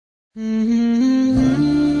السلام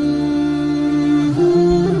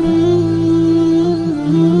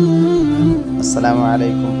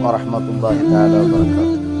عليكم ورحمة الله تعالى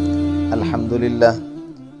وبركاته. الحمد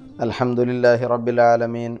لله رب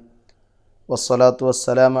العالمين والصلاة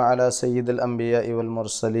والسلام على سيد الأنبياء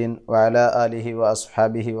والمرسلين وعلى آله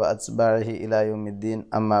وأصحابه وأتباعه إلى يوم الدين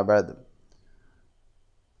أما بعد.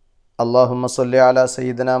 اللهم صل على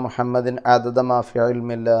سيدنا محمد عدد ما في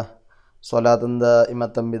علم الله صلاة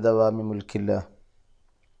دائمة بدوام ملك الله.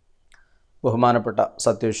 ബഹുമാനപ്പെട്ട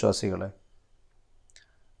സത്യവിശ്വാസികളെ,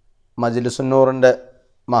 മജ്ലിസുന്നൂറിൻ്റെ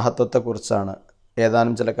മഹത്വത്തെക്കുറിച്ചാണ്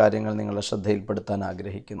ഏതാനും ചില കാര്യങ്ങൾ നിങ്ങളുടെ ശ്രദ്ധയിൽപ്പെടുത്താൻ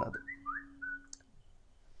ആഗ്രഹിക്കുന്നത്.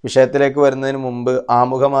 വിഷയത്തിലേക്ക് വരുന്നതിന് മുമ്പ്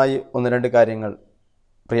ആമുഖമായി ഒന്ന് രണ്ട് കാര്യങ്ങൾ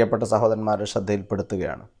പ്രിയപ്പെട്ട സഹോദരന്മാരുടെ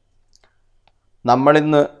ശ്രദ്ധയിൽപ്പെടുത്തുകയാണ്.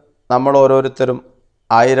 നമ്മൾ ഓരോരുത്തരും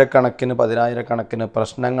ആയിരക്കണക്കിന് പതിനായിരക്കണക്കിന്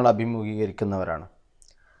പ്രശ്നങ്ങൾ അഭിമുഖീകരിക്കുന്നവരാണ്.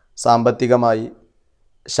 സാമ്പത്തികമായി,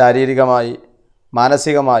 ശാരീരികമായി,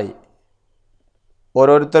 മാനസികമായി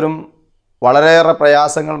ഓരോരുത്തരും വളരെയേറെ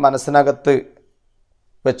പ്രയാസങ്ങൾ മനസ്സിനകത്ത്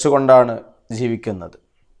വെച്ചുകൊണ്ടാണ് ജീവിക്കുന്നത്.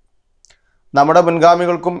 നമ്മുടെ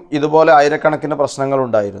മുൻഗാമികൾക്കും ഇതുപോലെ ആയിരക്കണക്കിന്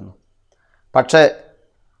പ്രശ്നങ്ങളുണ്ടായിരുന്നു. പക്ഷേ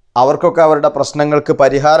അവർക്കൊക്കെ അവരുടെ പ്രശ്നങ്ങൾക്ക്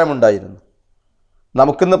പരിഹാരമുണ്ടായിരുന്നു.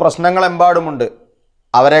 നമുക്കിന്ന് പ്രശ്നങ്ങളെമ്പാടുമുണ്ട്.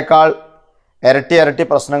 അവരെക്കാൾ ഇരട്ടി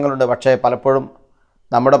പ്രശ്നങ്ങളുണ്ട്. പക്ഷേ പലപ്പോഴും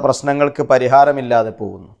നമ്മുടെ പ്രശ്നങ്ങൾക്ക് പരിഹാരമില്ലാതെ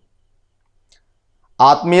പോകുന്നു.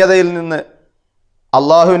 ആത്മീയതയിൽ നിന്ന്,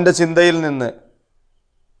 അള്ളാഹുവിൻ്റെ ചിന്തയിൽ നിന്ന്,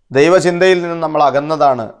 ദൈവചിന്തയിൽ നിന്ന് നമ്മൾ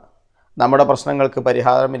അകന്നതാണ് നമ്മുടെ പ്രശ്നങ്ങൾക്ക്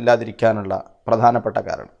പരിഹാരമില്ലാതിരിക്കാനുള്ള പ്രധാനപ്പെട്ട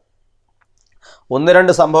കാരണം. ഒന്ന്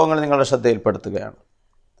രണ്ട് സംഭവങ്ങൾ നിങ്ങളുടെ ശ്രദ്ധയിൽപ്പെടുത്തുകയാണ്.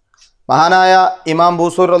 മഹാനായ ഇമാം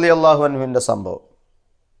ബൂസൂർ റളിയല്ലാഹു അൻഹുവിൻ്റെ സംഭവം.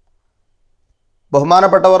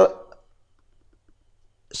 ബഹുമാനപ്പെട്ടവർ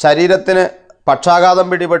ശരീരത്തിന് പക്ഷാഘാതം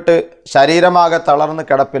പിടിപെട്ട് ശരീരമാകെ തളർന്ന്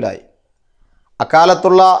കിടപ്പിലായി.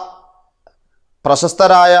 അക്കാലത്തുള്ള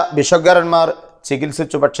പ്രശസ്തരായ ഭിഷഗ്വരന്മാർ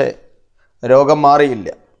ചികിത്സിച്ചു. പക്ഷേ രോഗം മാറിയില്ല.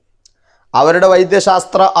 അവരുടെ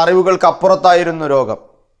വൈദ്യശാസ്ത്ര അറിവുകൾക്കപ്പുറത്തായിരുന്നു രോഗം.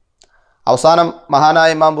 അവസാനം മഹാനായ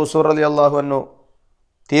ഇമാം ബൂസൂർ റളിയല്ലാഹു അൻഹു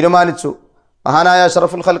തീരുമാനിച്ചു, മഹാനായ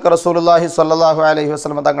അഷ്റഫുൽ ഖൽഖ് റസൂലുള്ളാഹി സ്വല്ലല്ലാഹു അലൈഹി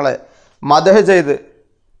വസല്ലം തങ്ങളെ മദ്ഹ് ചെയ്ത്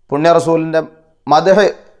പുണ്യ റസൂലിൻ്റെ മദ്ഹ്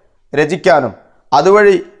രചിക്കാനും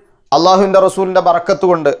അതുവഴി അള്ളാഹുവിൻ്റെ റസൂലിൻ്റെ ബറക്കത്ത്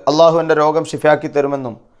കൊണ്ട് അള്ളാഹുവിൻ്റെ രോഗം ശിഫയാക്കി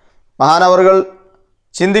തരുമെന്നും മഹാനവറുകൾ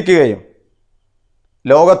ചിന്തിക്കുകയും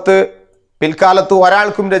ലോകത്ത് പിൽക്കാലത്ത്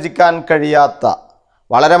ഒരാൾക്കും രചിക്കാൻ കഴിയാത്ത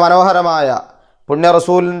വളരെ മനോഹരമായ പുണ്യ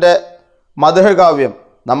റസൂലിൻ്റെ മദ്ഹ് കാവ്യം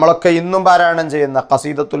നമ്മളൊക്കെ ഇന്നും പാരായണം ചെയ്യുന്ന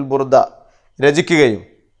ഖസീദത്തുൽ ബുർദ രചിക്കുകയും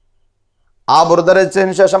ആ ബുർദ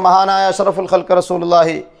രചിച്ചതിന് ശേഷം മഹാനായ അഷ്റഫുൽ ഖൽഖ്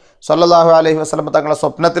റസൂലുള്ളാഹി സ്വല്ലല്ലാഹു അലൈഹി വസല്ലം തങ്ങളെ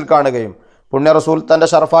സ്വപ്നത്തിൽ കാണുകയും പുണ്യ റസൂൽ തൻ്റെ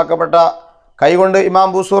ഷറഫാക്കപ്പെട്ട കൈകൊണ്ട് ഇമാം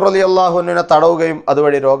ബൂസൂർ റളിയല്ലാഹു അൻഹുവിനെ തടവുകയും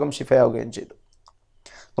അതുവഴി രോഗം ശിഫയാവുകയും ചെയ്തു.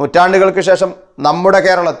 നൂറ്റാണ്ടുകൾക്ക് ശേഷം നമ്മുടെ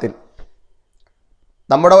കേരളത്തിൽ,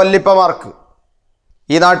 നമ്മുടെ വല്ലിപ്പമാർക്ക്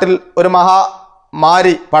ഈ നാട്ടിൽ ഒരു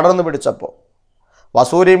മഹാമാരി പടർന്നു പിടിച്ചപ്പോൾ,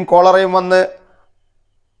 വസൂരിയും കോളറയും വന്ന്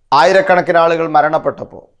ആയിരക്കണക്കിന് ആളുകൾ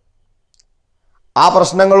മരണപ്പെട്ടപ്പോൾ, ആ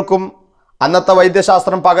പ്രശ്നങ്ങൾക്കും അന്നത്തെ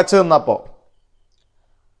വൈദ്യശാസ്ത്രം പകച്ചു നിന്നപ്പോൾ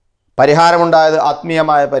പരിഹാരമുണ്ടായത്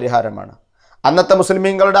ആത്മീയമായ പരിഹാരമാണ്. അന്നത്തെ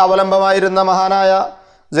മുസ്ലിമീങ്ങളുടെ അവലംബമായിരുന്ന മഹാനായ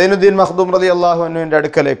സൈനുദ്ദീൻ മഖ്ദൂം റളിയല്ലാഹു അൻഹുവിൻ്റെ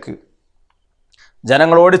അടുക്കലേക്ക്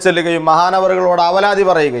ജനങ്ങൾ ഓടിച്ചെല്ലുകയും മഹാനവറുകളോട് അവലാതി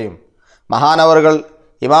പറയുകയും മഹാനവറുകൾ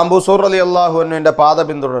ഇമാം ബൂസൂർ റളിയല്ലാഹു അൻഹുവിൻ്റെ പാത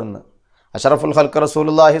പിന്തുടർന്ന് അഷ്റഫുൽ ഖൽഖ്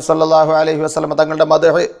റസൂലുള്ളാഹി സ്വല്ലല്ലാഹു അലൈഹി വസല്ലം തങ്ങളുടെ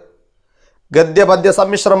മദ്ഹ് ഗദ്യപദ്യ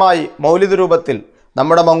സമ്മിശ്രമായി മൗലിദ് രൂപത്തിൽ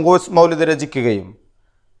നമ്മുടെ മങ്കൂസ് മൗലിദ് രചിക്കുകയും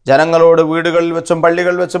ജനങ്ങളോട് വീടുകളിൽ വെച്ചും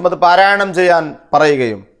പള്ളികളിൽ വെച്ചും അത് പാരായണം ചെയ്യാൻ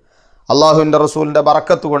പറയുകയും അള്ളാഹുവിൻ്റെ റസൂലിൻ്റെ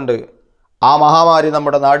ബറക്കത്ത് കൊണ്ട് ആ മഹാമാരി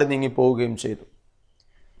നമ്മുടെ നാട് നീങ്ങിപ്പോവുകയും ചെയ്തു.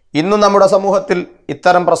 ഇന്നും നമ്മുടെ സമൂഹത്തിൽ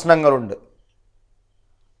ഇത്തരം പ്രശ്നങ്ങളുണ്ട്.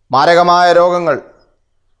 മാരകമായ രോഗങ്ങൾ,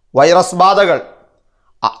 വൈറസ് ബാധകൾ,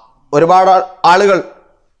 ഒരുപാട് ആളുകൾ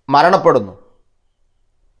മരണപ്പെടുന്നു.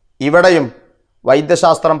 ഇവിടെയും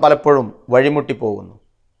വൈദ്യശാസ്ത്രം പലപ്പോഴും വഴിമുട്ടിപ്പോകുന്നു.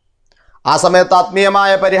 ആ സമയത്ത്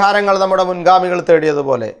ആത്മീയമായ പരിഹാരങ്ങൾ നമ്മുടെ മുൻഗാമികൾ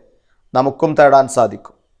തേടിയതുപോലെ നമുക്കും തേടാൻ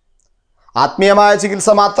സാധിക്കും. ആത്മീയമായ ചികിത്സ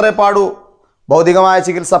മാത്രമേ പാടൂ, ഭൗതികമായ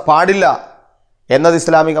ചികിത്സ പാടില്ല എന്നത്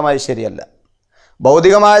ഇസ്ലാമികമായി ശരിയല്ല.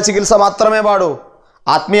 ഭൗതികമായ ചികിത്സ മാത്രമേ പാടൂ,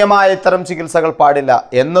 ആത്മീയമായ ഇത്തരം ചികിത്സകൾ പാടില്ല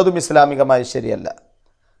എന്നതും ഇസ്ലാമികമായി ശരിയല്ല.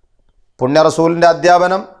 പുണ്യ റസൂലിൻ്റെ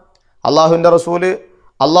അധ്യാപനം, അള്ളാഹുവിൻ്റെ റസൂല്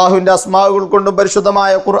അള്ളാഹുവിൻ്റെ അസ്മാഉകൾ കൊണ്ടും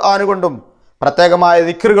പരിശുദ്ധമായ ഖുർആൻ കൊണ്ടും പ്രത്യേകമായ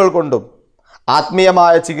ദിക്റുകൾ കൊണ്ടും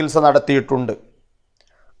ആത്മീയമായ ചികിത്സ നടത്തിയിട്ടുണ്ട്.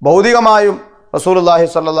 ഭൗതികമായും റസൂലുള്ളാഹി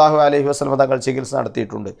സ്വല്ലല്ലാഹു അലൈഹി വസല്ലം തങ്ങൾ ചികിത്സ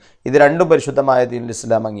നടത്തിയിട്ടുണ്ട്. ഇത് രണ്ടും പരിശുദ്ധമായ ദീനുൽ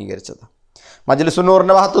ഇസ്ലാം അംഗീകരിച്ചത്.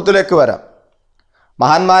 മജ്ലിസുന്നൂറിൻ്റെ മഹത്വത്തിലേക്ക് വരാം.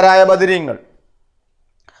 മഹാന്മാരായ ബദരീങ്ങൾ,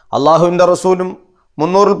 അള്ളാഹുവിൻ്റെ റസൂലും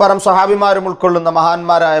 300-ൽ പരം സ്വഹാബിമാരും ഉൾക്കൊള്ളുന്ന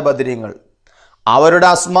മഹാന്മാരായ ബദരീങ്ങൾ അവരുടെ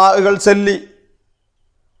അസ്മാഉകൾ ചൊല്ലി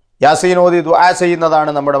യാസീൻ ഓതി ദുആ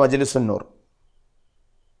ചെയ്യുന്നതാണ് നമ്മുടെ മജ്ലിസുന്നൂർ.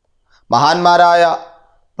 മഹാന്മാരായ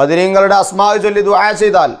ബദരീങ്ങളുടെ അസ്മാഉ ചൊല്ലി ദുആ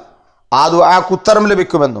ചെയ്താൽ ആ ദുആക്ക് ഉത്തരം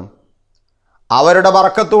ലഭിക്കുമെന്നും അവരുടെ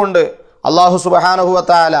ബർക്കത്ത് കൊണ്ട് അല്ലാഹു സുബ്ഹാനഹു വ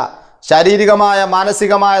തആല ശാരീരികമായ,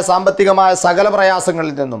 മാനസികമായ, സാമ്പത്തികമായ സകല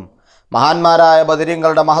പ്രയാസങ്ങളിൽ നിന്നും മഹാന്മാരായ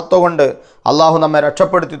ബദരീങ്ങളുടെ മഹത്വം കൊണ്ട് അല്ലാഹു നമ്മെ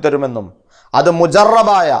രക്ഷപ്പെടുത്തി തരുമെന്നും അത്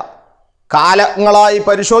മുജറബായ, കാലങ്ങളായി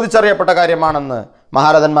പരിശോധിച്ചറിയപ്പെട്ട കാര്യമാണെന്ന്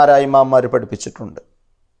മഹാരഥന്മാരായ ഇമാംമാർ പഠിപ്പിച്ചിട്ടുണ്ട്.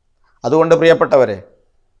 അതുകൊണ്ട് പ്രിയപ്പെട്ടവരെ,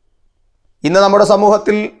 ഇന്ന് നമ്മുടെ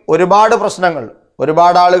സമൂഹത്തിൽ ഒരുപാട് പ്രശ്നങ്ങൾ,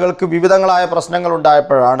 ഒരുപാട് ആളുകൾക്ക് വിവിധങ്ങളായ പ്രശ്നങ്ങൾ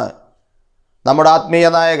ഉണ്ടായപ്പോഴാണ് നമ്മുടെ ആത്മീയ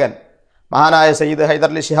നായകൻ മഹാനായ സയ്യിദ്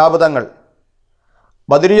ഹൈദർലി ശിഹാബ് തങ്ങൾ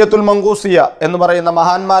ബദരിയത്തുൽ മങ്കൂസിയ എന്ന് പറയുന്ന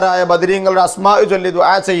മഹാന്മാരായ ബദരീങ്ങളുടെ അസ്മാഉ ചൊല്ലി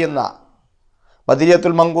ദുആ ചെയ്യുന്ന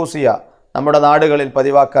ബദരിയത്തുൽ മങ്കൂസിയ നമ്മുടെ നാടുകളിൽ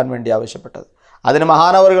പതിവാക്കാൻ വേണ്ടി ആവശ്യപ്പെട്ടത്. അതിന്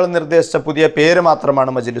മഹാനവറുകൾ നിർദ്ദേശിച്ച പുതിയ പേര്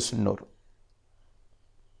മാത്രമാണ് മജ്ലിസുന്നൂർ.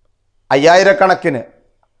 5000കണക്കിന്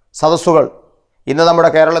സദസ്സുകൾ ഇന്ന് നമ്മുടെ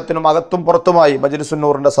കേരളത്തിനും അകത്തും പുറത്തുമായി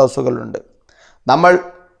മജ്ലിസുന്നൂറിൻ്റെ സദസ്സുകളുണ്ട്. നമ്മൾ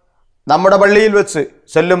നമ്മുടെ പള്ളിയിൽ വെച്ച്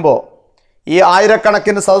ചെല്ലുമ്പോൾ ഈ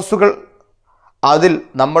 1000കണക്കിന് സദസ്സുകൾ, അതിൽ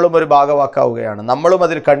നമ്മളും ഒരു ഭാഗവാക്കാവുകയാണ്, നമ്മളും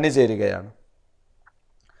അതിൽ കണ്ണിചേരുകയാണ്.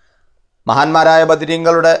 മഹാന്മാരായ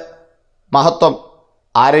ബദരീങ്ങളുടെ മഹത്വം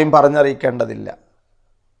ആരെയും പറഞ്ഞറിയിക്കേണ്ടതില്ല.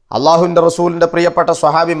 അള്ളാഹുവിൻ്റെ റസൂലിൻ്റെ പ്രിയപ്പെട്ട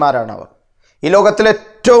സ്വഹാബിമാരാണ് അവർ. ഈ ലോകത്തിലെ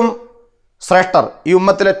ഏറ്റവും ശ്രേഷ്ഠർ, ഈ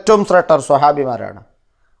ഉമ്മത്തിലെ ഏറ്റവും ശ്രേഷ്ഠർ സ്വഹാബിമാരാണ്.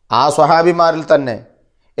 ആ സ്വഹാബിമാരിൽ തന്നെ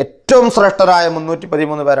ഏറ്റവും ശ്രേഷ്ഠരായ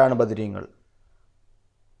 313 പേരാണ് ബദരീങ്ങൾ.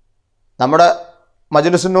 നമ്മുടെ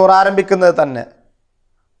മജ്ലിസുന്നൂർ ആരംഭിക്കുന്നത് തന്നെ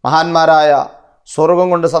മഹാന്മാരായ സ്വർഗം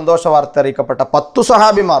കൊണ്ട് സന്തോഷ വാർത്ത അറിയിക്കപ്പെട്ട 10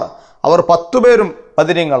 സ്വഹാബിമാർ, അവർ 10 പേരും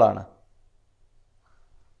ബദരീങ്ങളാണ്.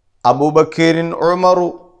 അബൂബക്കറിൻ, ഉമറു,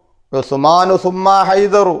 ഉസ്മാനു, സുമ്മാ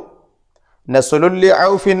ഹൈദറു, നസ്ലുൽ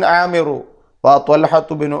ഔഫിൻ ആമിറു വ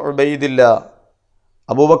ത്വൽഹത്തു ബിൻ ഉബൈദില്ലാ.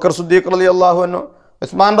 അബൂബക്കർ സിദ്ദീഖ് റളിയല്ലാഹു അൻഹു,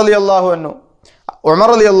 ഉസ്മാൻ റളിയല്ലാഹു അൻഹു, ഉമർ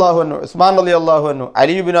റളിയല്ലാഹു അൻഹു, ഉസ്മാൻ റളിയല്ലാഹു അൻഹു,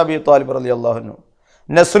 അലി ഇബ്നു അബി ത്വാലിബ് റളിയല്ലാഹു അൻഹു.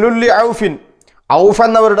 നസ്ലുൽ ഔഫിൻ, ഔഫ്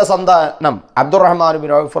എന്നവരുടെ സന്താനം അബ്ദുറഹ്മാൻ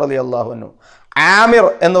ബിൻ ഔഫ് റളിയല്ലാഹു അൻഹു. ആമിർ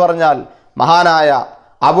എന്ന് പറഞ്ഞാൽ മഹാനായ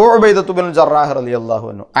അബൂ ഉബൈദത്ത് ബിനുൽ ജറാഹ് റളിയല്ലാഹു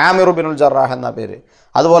അൻഹു, ആമിർ ബിനുൽ ജറാഹ് എന്ന പേര്.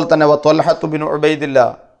 അതുപോലെ തന്നെ ത്വൽഹത്തു ബിൻ ഉബൈദില്ലാ,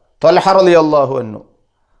 ത്വൽഹ റളിയല്ലാഹു അൻഹു.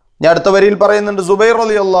 ഞാൻ അടുത്ത വരിയിൽ പറയുന്നുണ്ട് സുബൈർ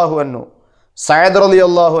റളിയല്ലാഹു അൻഹു, സഅദ്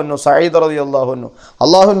റളിയല്ലാഹു അൻഹു, സഈദ് റളിയല്ലാഹു അൻഹു.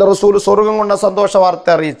 അല്ലാഹുവിൻ്റെ റസൂൽ സ്വർഗ്ഗം കൊണ്ട സന്തോഷ വാർത്ത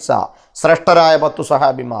അറിയിച്ച ശ്രേഷ്ഠരായ 10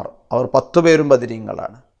 സ്വഹാബിമാർ, അവർ 10 പേരും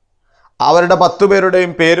ബദരീങ്ങളാണ്. അവരുടെ 10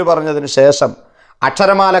 പേരുടെയും പേര് പറഞ്ഞതിന് ശേഷം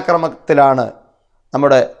അക്ഷരമാലക്രമത്തിലാണ്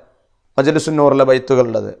നമ്മുടെ മജ്ലിസുന്നൂറിലെ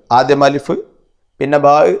ബൈത്തുകളുള്ളത്. ആദ്യം അലിഫ്, പിന്നെ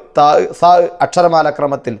ബാ, താ, സാ,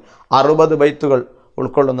 അക്ഷരമാലക്രമത്തിൽ 60 ബൈത്തുകൾ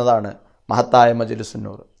ഉൾക്കൊള്ളുന്നതാണ് മഹത്തായ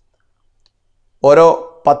മജ്ലിസുന്നൂർ. ഓരോ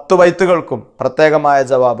 10 ബൈത്തുകൾക്കും പ്രത്യേകമായ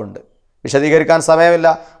ജവാബുണ്ട്. വിശദീകരിക്കാൻ സമയമില്ല.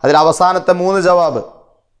 അതിൽ അവസാനത്തെ 3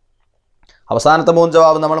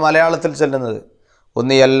 ജവാബ് നമ്മൾ മലയാളത്തിൽ ചെല്ലുന്നത്: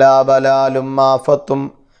 ഒന്ന് എല്ലാ ബലാലും ആഫത്തും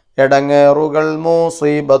എടങ്ങേറുകൾ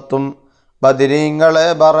മൂസീബത്തും ബദരീങ്ങളെ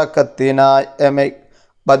ബറക്കത്തിനാൽ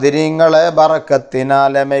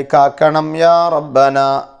എമൈ കാക്കണം യാ റബ്ബന.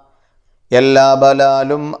 എല്ലാ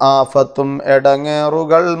ബലാലും ആഫത്തും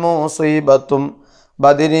എടങ്ങേറുകൾ മൂസീബത്തും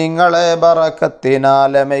ബദരീങ്ങളെ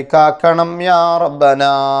ബറക്കത്തിനാൽ എമൈ കാക്കണം യാ റബ്ബന.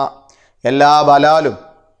 എല്ലാ ബലാലും,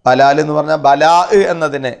 ബലാൽ എന്ന് പറഞ്ഞാൽ ബലാ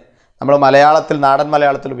എന്നതിനെ നമ്മൾ മലയാളത്തിൽ, നാടൻ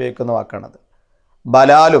മലയാളത്തിൽ ഉപയോഗിക്കുന്ന വാക്കാണത്.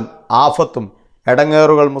 ബലാലും ആഫത്തും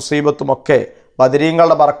എടങ്ങേറുകൾ മുസീബത്തുമൊക്കെ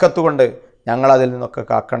ബദരീങ്ങളുടെ ബർക്കത്ത് കൊണ്ട് ഞങ്ങളതിൽ നിന്നൊക്കെ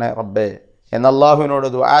കാക്കണേ റബ്ബേ എന്ന് അല്ലാഹുവിനോട്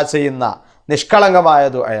ദുആ ചെയ്യുന്ന നിഷ്കളങ്കമായ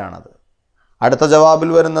ദുആയാണത്. അടുത്ത ജവാബിൽ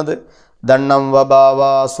വരുന്നത്: ദണ്ണം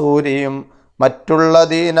വബാവാസൂരിയും മറ്റുള്ള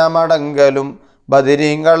ദീനമടങ്കലും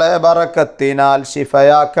ബദരീങ്ങളെ ബറക്കത്തിനാൽ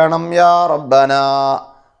ശിഫയാക്കണം യാ റബ്ബന.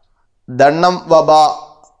 ദണ്ണം,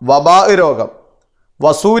 വബാ രോഗം,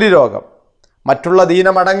 വസൂരി രോഗം, മറ്റുള്ള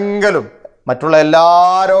ദീനമടങ്കലും, മറ്റുള്ള എല്ലാ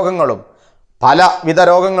രോഗങ്ങളും, പലവിധ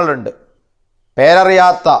രോഗങ്ങളുണ്ട്.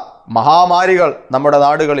 പേരറിയാത്ത മഹാമാരികൾ നമ്മുടെ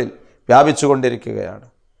നാടുകളിൽ വ്യാപിച്ചു കൊണ്ടിരിക്കുകയാണ്.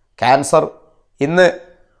 ക്യാൻസർ ഇന്ന്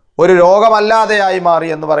ഒരു രോഗമല്ലാതെയായി മാറി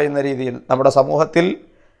എന്ന് പറയുന്ന രീതിയിൽ നമ്മുടെ സമൂഹത്തിൽ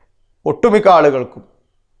ഒട്ടുമിക്ക ആളുകൾക്കും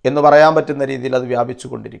എന്ന് പറയാൻ പറ്റുന്ന രീതിയിൽ അത് വ്യാപിച്ചു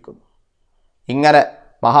കൊണ്ടിരിക്കുന്നു. ഇങ്ങനെ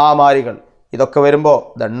മഹാമാരികൾ ഇതൊക്കെ വരുമ്പോൾ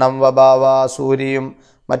ദണ്ണം വബാവാ സൂരിയും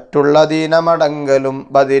മറ്റുള്ള ദീനമടങ്കലും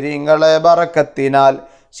ബദരീങ്ങളെ ബറക്കത്തിനാൽ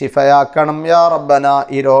ശിഫയാക്കണം യാ റബ്ബന.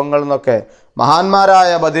 ഈ രോഗങ്ങളിൽ നിന്നൊക്കെ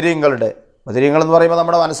മഹാന്മാരായ ബദരീങ്ങൾ എന്ന് പറയുമ്പോൾ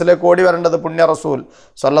നമ്മുടെ മനസ്സിലേക്ക് ഓടി വരേണ്ടത് പുണ്യ റസൂൽ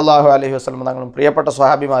സ്വല്ലല്ലാഹു അലൈഹി വസല്ലം തങ്ങളും പ്രിയപ്പെട്ട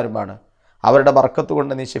സ്വഹാബിമാരുമാണ്. അവരുടെ ബർക്കത്ത്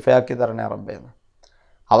കൊണ്ട് നീ ശിഫയാക്കി തരണേ റബ്ബേന്ന്.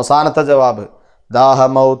 അവസാനത്തെ ജവാബ്: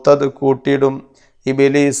 ദാഹമൗത്തത് കൂട്ടിടും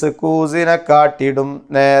ഇബ്ലീസ് കൂസിനെ കാട്ടിടും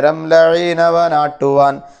നേരം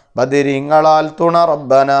ലഈനവനാട്ടുവാൻ ബദരീങ്ങളാൽ തുണ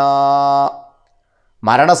റബ്ബന.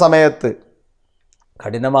 മരണസമയത്ത്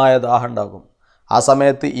കഠിനമായ ദാഹം ഉണ്ടാകും. ആ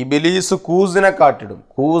സമയത്ത് ഇബിലീസ് കൂസിനെ കാട്ടിടും.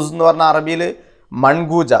 കൂസ് എന്ന് പറഞ്ഞാൽ അറബിയിൽ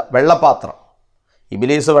മൺകൂജ, വെള്ളപാത്രം.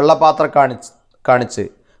 ഇബിലീസ് വെള്ളപാത്രം കാണിച്ച്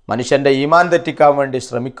മനുഷ്യൻ്റെ ഈമാൻ തെറ്റിക്കാൻ വേണ്ടി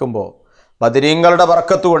ശ്രമിക്കുമ്പോൾ ബദരീങ്ങളുടെ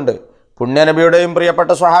ബറക്കത്ത് കൊണ്ട്, പുണ്യനബിയുടെയും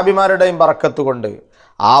പ്രിയപ്പെട്ട സ്വഹാബിമാരുടെയും ബറക്കത്ത് കൊണ്ട്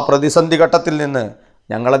ആ പ്രതിസന്ധി ഘട്ടത്തിൽ നിന്ന്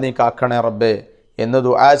ഞങ്ങളെ നീ കാക്കണേ റബ്ബേ എന്ന്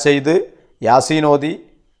ദുആ ചെയ്ത് യാസീൻ ഓതി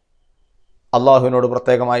അള്ളാഹുവിനോട്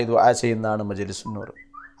പ്രത്യേകമായി ദുആ ചെയ്യുന്നതാണ് മജ്ലിസുന്നൂർ.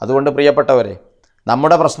 അതുകൊണ്ട് പ്രിയപ്പെട്ടവരെ,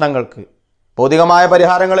 നമ്മുടെ പ്രശ്നങ്ങൾക്ക് ഭൗതികമായ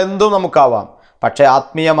പരിഹാരങ്ങൾ എന്തും നമുക്കാവാം. പക്ഷേ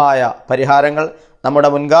ആത്മീയമായ പരിഹാരങ്ങൾ നമ്മുടെ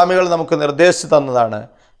മുൻഗാമികൾ നമുക്ക് നിർദ്ദേശിച്ചു തന്നതാണ്.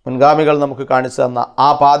 മുൻഗാമികൾ നമുക്ക് കാണിച്ചു തന്ന ആ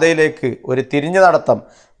പാതയിലേക്ക് ഒരു തിരിഞ്ഞു നടത്തം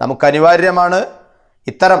നമുക്ക് അനിവാര്യമാണ്.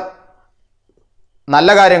 ഇത്തരം നല്ല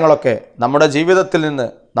കാര്യങ്ങളൊക്കെ നമ്മുടെ ജീവിതത്തിൽ നിന്ന്,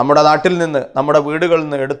 നമ്മുടെ നാട്ടിൽ നിന്ന്, നമ്മുടെ വീടുകളിൽ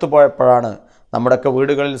നിന്ന് എടുത്തു പോയപ്പോഴാണ് നമ്മുടെയൊക്കെ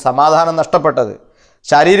വീടുകളിൽ സമാധാനം നഷ്ടപ്പെട്ടത്,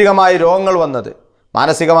 ശാരീരികമായി രോഗങ്ങൾ വന്നത്,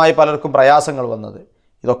 മാനസികമായി പലർക്കും പ്രയാസങ്ങൾ വന്നത്.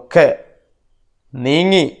 ഇതൊക്കെ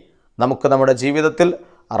നീങ്ങി നമുക്ക് നമ്മുടെ ജീവിതത്തിൽ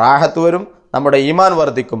റാഹത്ത് വരും, നമ്മുടെ ഈമാൻ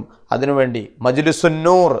വർദ്ധിക്കും. അതിനുവേണ്ടി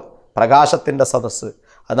മജ്ലിസുന്നൂർ, പ്രകാശത്തിൻ്റെ സദസ്സ്,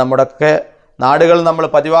 അത് നമ്മുടെയൊക്കെ നാടുകൾ നമ്മൾ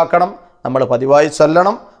പതിവാക്കണം, നമ്മൾ പതിവായി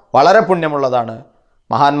ചൊല്ലണം. വളരെ പുണ്യമുള്ളതാണ്.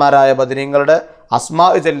 മഹാന്മാരായ ബദരീങ്ങളുടെ അസ്മാ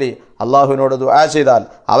ചൊല്ലി അള്ളാഹുവിനോട് ദുആ ചെയ്താൽ,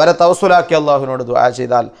 അവരെ തവസ്സുലാക്കി അള്ളാഹുവിനോട് ദുആ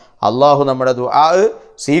ചെയ്താൽ അള്ളാഹു നമ്മുടെ ദുആ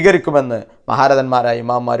സ്വീകരിക്കുമെന്ന് മഹാരഥന്മാരായ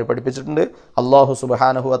ഇമാംമാർ പഠിപ്പിച്ചിട്ടുണ്ട്. അള്ളാഹു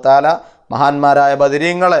സുബ്ഹാനഹു വ തആല മഹാന്മാരായ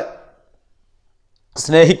ബദരീങ്ങളെ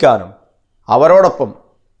സ്നേഹിക്കാനും അവരോടൊപ്പം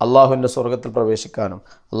അള്ളാഹുവിൻ്റെ സ്വർഗത്തിൽ പ്രവേശിക്കാനും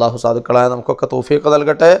അള്ളാഹു സാധുക്കളായ നമുക്കൊക്കെ തൗഫീഖ്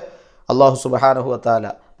നൽകട്ടെ. അള്ളാഹു സുബ്ഹാനഹു വ തആല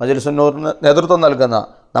മജ്ലിസുന്നൂറിന് നേതൃത്വം നൽകുന്ന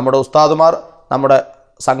നമ്മുടെ ഉസ്താദുമാർ, നമ്മുടെ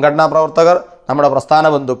സംഘടനാ പ്രവർത്തകർ, നമ്മുടെ പ്രസ്ഥാന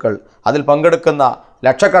ബന്ധുക്കൾ, അതിൽ പങ്കെടുക്കുന്ന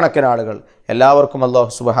ലക്ഷക്കണക്കിന് ആളുകൾ, എല്ലാവർക്കും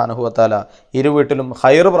അല്ലാഹു സുബ്ഹാനഹു വ തആല ഇരുവീട്ടിലും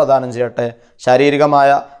ഖൈർ പ്രദാനം ചെയ്യട്ടെ. ശാരീരികമായ,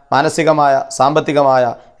 മാനസികമായ, സാമ്പത്തികമായ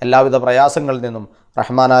എല്ലാവിധ പ്രയാസങ്ങളിൽ നിന്നും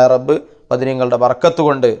റഹ്മാനായ റബ്ബ് ബദരീങ്ങളുടെ ബർക്കത്ത്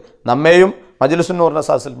കൊണ്ട് നമ്മെയും മജ്ലിസുന്നൂറിൻ്റെ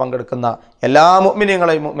സദസ്സിൽ പങ്കെടുക്കുന്ന എല്ലാ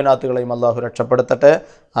മുഅ്മിനീങ്ങളെയും മുഅ്മിനാത്തുകളെയും അല്ലാഹു രക്ഷപ്പെടുത്തട്ടെ.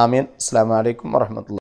 ആമീൻ. അസ്സലാമു അലൈക്കും വറഹ്മത്തുള്ളാഹി.